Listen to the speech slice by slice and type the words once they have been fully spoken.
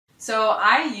So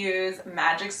I use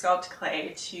Magic Sculpt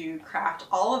clay to craft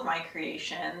all of my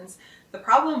creations. The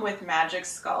problem with Magic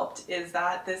Sculpt is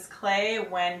that this clay,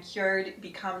 when cured,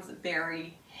 becomes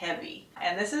very heavy.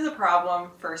 And this is a problem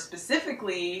for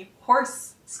specifically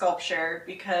horse sculpture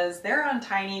because they're on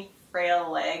tiny,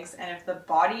 frail legs, and if the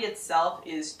body itself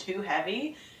is too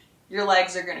heavy, your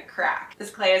legs are going to crack. This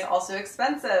clay is also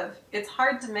expensive. It's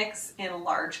hard to mix in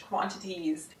large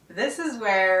quantities. This is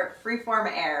where freeform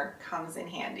air comes in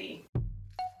handy.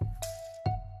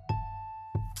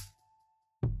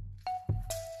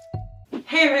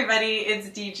 Hey everybody, it's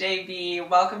DeeJayBe.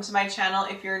 Welcome to my channel.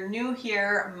 If you're new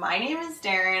here, my name is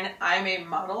Daryn. I'm a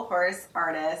model horse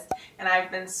artist and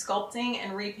I've been sculpting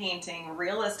and repainting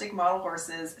realistic model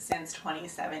horses since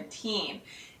 2017.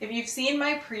 If you've seen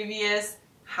my previous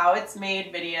how it's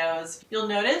made videos, you'll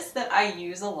notice that I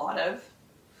use a lot of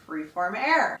freeform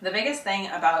air. The biggest thing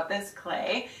about this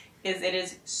clay is it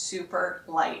is super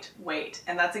lightweight,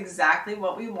 and that's exactly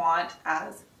what we want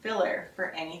as filler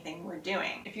for anything we're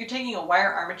doing. If you're taking a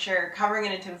wire armature, covering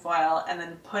it in tin foil, and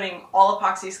then putting all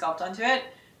epoxy sculpt onto it,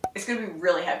 it's gonna be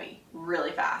really heavy,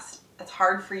 really fast. It's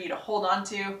hard for you to hold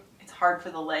onto, it's hard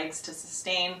for the legs to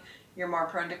sustain. You're more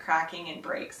prone to cracking and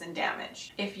breaks and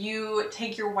damage. If you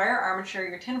take your wire armature,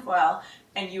 your tin foil,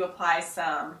 and you apply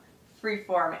some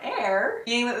freeform air,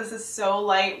 being that this is so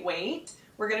lightweight,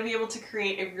 we're going to be able to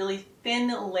create a really thin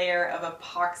layer of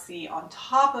epoxy on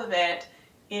top of it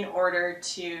in order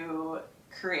to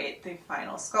create the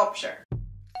final sculpture.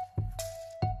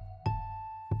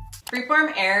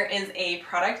 Freeform air is a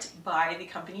product by the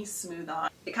company Smooth On.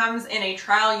 It comes in a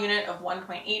trial unit of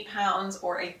 1.8 pounds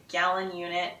or a gallon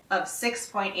unit of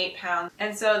 6.8 pounds.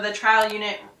 And so the trial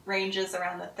unit ranges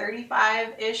around the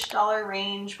 $35-ish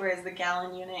range, whereas the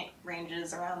gallon unit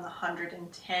ranges around the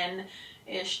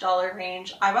 $110-ish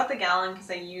range. I bought the gallon because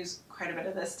I use quite a bit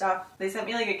of this stuff. They sent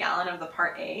me like a gallon of the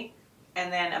part A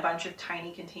and then a bunch of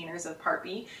tiny containers of part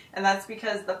B. And that's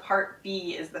because the part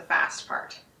B is the fast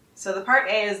part. So the part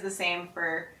A is the same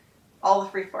for all the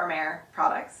freeform air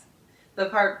products. The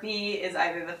part B is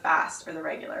either the fast or the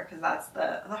regular, because that's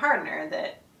the hardener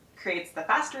that creates the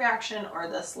fast reaction or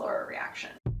the slower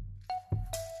reaction.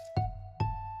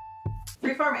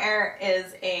 Freeform air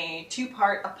is a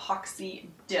two-part epoxy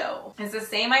dough. It's the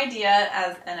same idea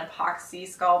as an epoxy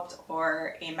sculpt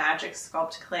or a magic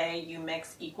sculpt clay. You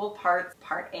mix equal parts,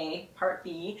 part A, part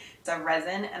B. It's a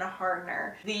resin and a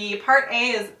hardener. The part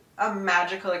A is a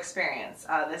magical experience.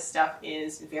 This stuff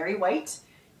is very white.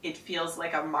 It feels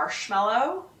like a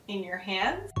marshmallow in your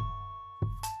hands.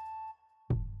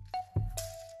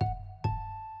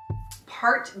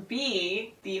 Part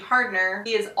B, the hardener,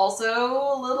 is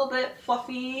also a little bit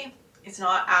fluffy. It's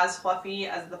not as fluffy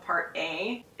as the part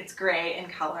A. It's gray in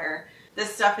color.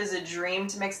 This stuff is a dream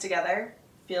to mix together.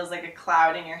 Feels like a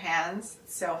cloud in your hands.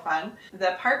 It's so fun.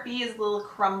 The part B is a little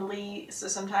crumbly, so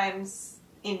sometimes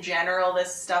in general,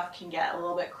 this stuff can get a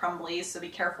little bit crumbly, so be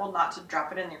careful not to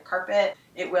drop it in your carpet.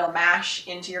 It will mash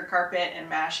into your carpet and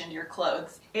mash into your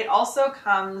clothes. It also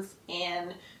comes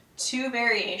in two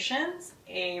variations,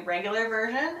 a regular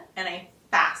version and a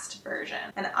fast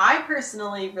version. And I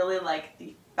personally really like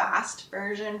the fast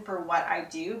version for what I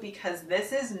do because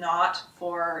this is not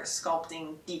for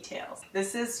sculpting details.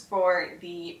 This is for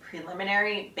the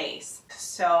preliminary base.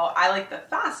 So I like the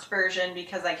fast version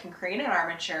because I can create an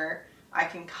armature. I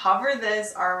can cover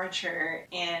this armature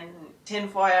in tin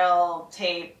foil,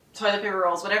 tape, toilet paper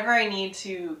rolls, whatever I need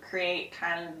to create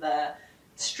kind of the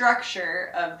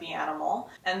structure of the animal.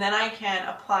 And then I can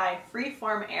apply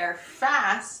freeform air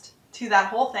fast to that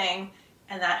whole thing,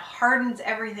 and that hardens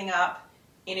everything up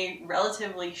in a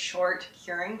relatively short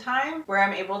curing time where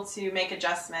I'm able to make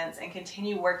adjustments and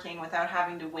continue working without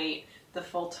having to wait the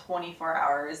full 24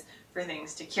 hours for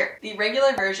things to cure. The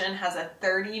regular version has a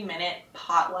 30-minute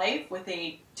pot life with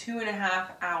a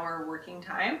 2.5-hour working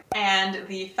time, and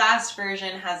the fast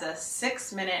version has a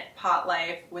 6-minute pot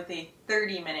life with a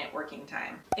 30-minute working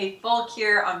time. A full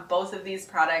cure on both of these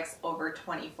products over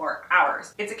 24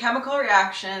 hours. It's a chemical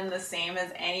reaction the same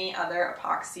as any other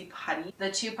epoxy putty.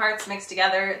 The two parts mixed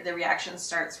together, the reaction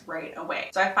starts right away.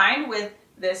 So I find with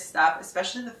this stuff,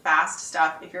 especially the fast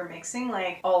stuff, if you're mixing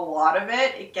like a lot of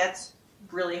it, it gets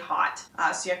really hot.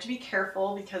 So you have to be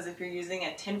careful because if you're using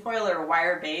a tinfoil or a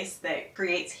wire base that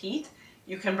creates heat,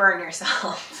 you can burn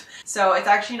yourself. So it's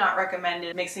actually not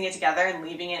recommended mixing it together and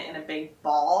leaving it in a big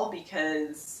ball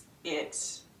because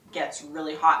it gets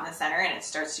really hot in the center and it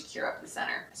starts to cure up the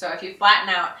center. So if you flatten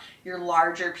out your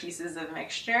larger pieces of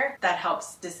mixture, that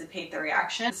helps dissipate the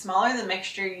reaction. The smaller the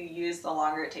mixture you use, the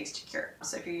longer it takes to cure.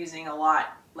 So if you're using a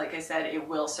lot, like I said, it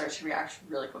will start to react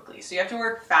really quickly. So you have to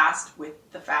work fast with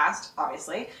the fast,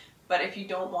 obviously, But if you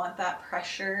don't want that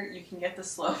pressure, you can get the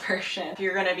slow version. If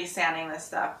you're gonna be sanding this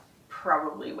stuff,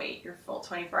 probably wait your full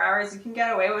 24 hours. You can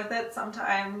get away with it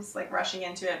sometimes, like rushing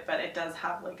into it, but it does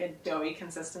have like a doughy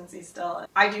consistency still.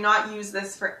 I do not use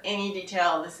this for any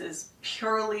detail. This is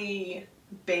purely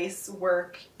base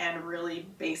work and really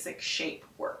basic shape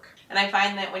work. And I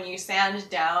find that when you sand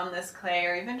down this clay,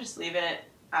 or even just leave it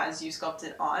as you sculpt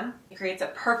it on, it creates a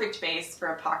perfect base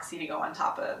for epoxy to go on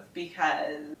top of,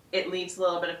 because it leaves a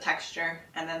little bit of texture,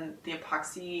 and then the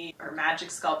epoxy, or Magic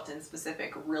Sculpt in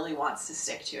specific, really wants to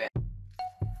stick to it.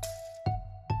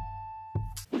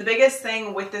 The biggest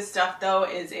thing with this stuff though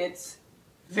is it's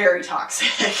very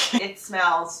toxic. It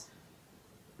smells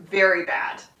very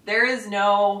bad. There is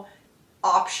no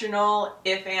optional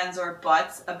if, ands, or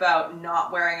buts about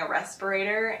not wearing a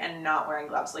respirator and not wearing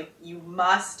gloves. Like, you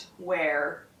must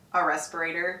wear a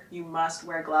respirator, you must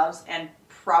wear gloves, and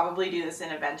probably do this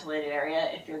in a ventilated area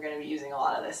if you're going to be using a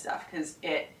lot of this stuff, because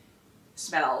it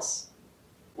smells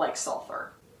like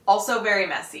sulfur. Also very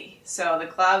messy. So the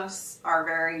gloves are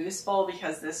very useful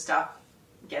because this stuff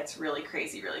gets really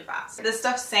crazy really fast. This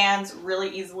stuff sands really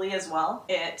easily as well.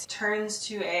 It turns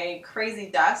to a crazy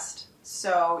dust.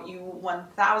 So you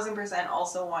 1000%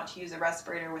 also want to use a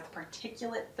respirator with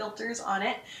particulate filters on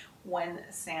it when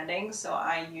sanding. So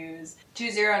I use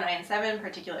 2097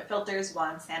 particulate filters while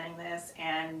I'm sanding this,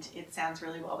 and it sands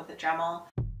really well with a Dremel.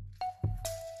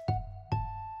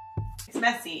 It's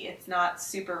messy, it's not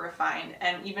super refined,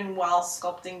 and even while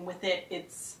sculpting with it,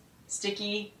 it's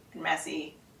sticky and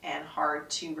messy and hard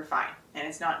to refine, and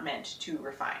it's not meant to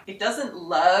refine. It doesn't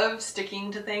love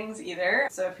sticking to things either.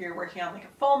 So if you're working on like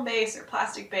a foam base or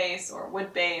plastic base or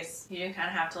wood base, you kind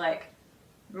of have to like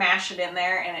mash it in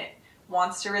there, and it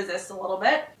wants to resist a little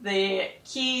bit. The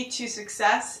key to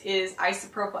success is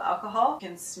isopropyl alcohol. You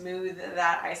can smooth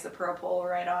that isopropyl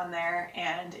right on there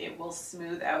and it will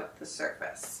smooth out the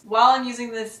surface. While I'm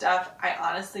using this stuff, I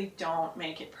honestly don't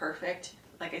make it perfect.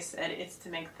 Like I said, it's to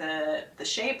make the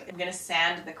shape. I'm gonna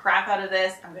sand the crap out of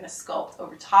this. I'm gonna sculpt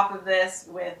over top of this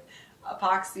with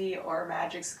epoxy or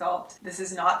Magic Sculpt. This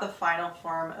is not the final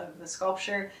form of the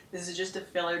sculpture. This is just a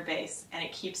filler base, and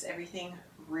it keeps everything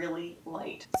really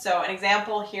light. So an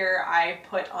example here, I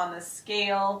put on the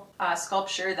scale a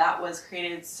sculpture that was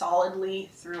created solidly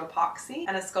through epoxy,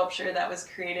 and a sculpture that was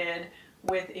created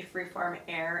with a freeform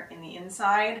air in the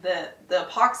inside. The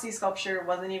epoxy sculpture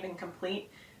wasn't even complete.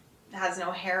 It has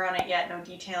no hair on it yet, no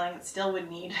detailing. It still would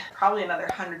need probably another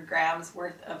 100 grams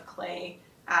worth of clay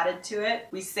added to it.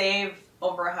 We save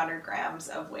over 100 grams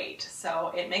of weight,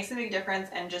 so it makes a big difference.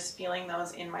 And just feeling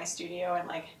those in my studio and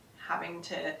like having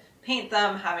to paint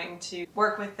them, having to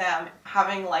work with them,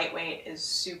 having lightweight is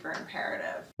super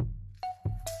imperative.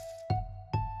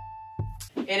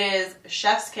 It is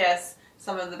chef's kiss.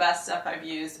 Some of the best stuff I've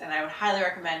used, and I would highly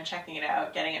recommend checking it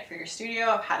out, getting it for your studio.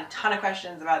 I've had a ton of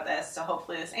questions about this, so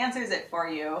hopefully this answers it for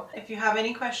you. If you have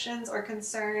any questions or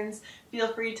concerns, feel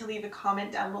free to leave a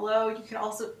comment down below. You can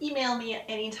also email me at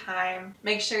any time.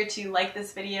 Make sure to like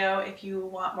this video if you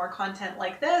want more content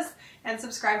like this, and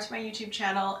subscribe to my YouTube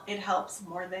channel. It helps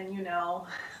more than you know.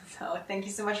 So thank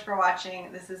you so much for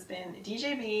watching. This has been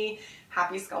DeeJayBe.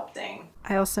 Happy sculpting.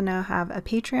 I also now have a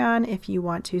Patreon if you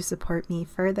want to support me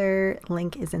further.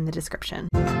 Link is in the description.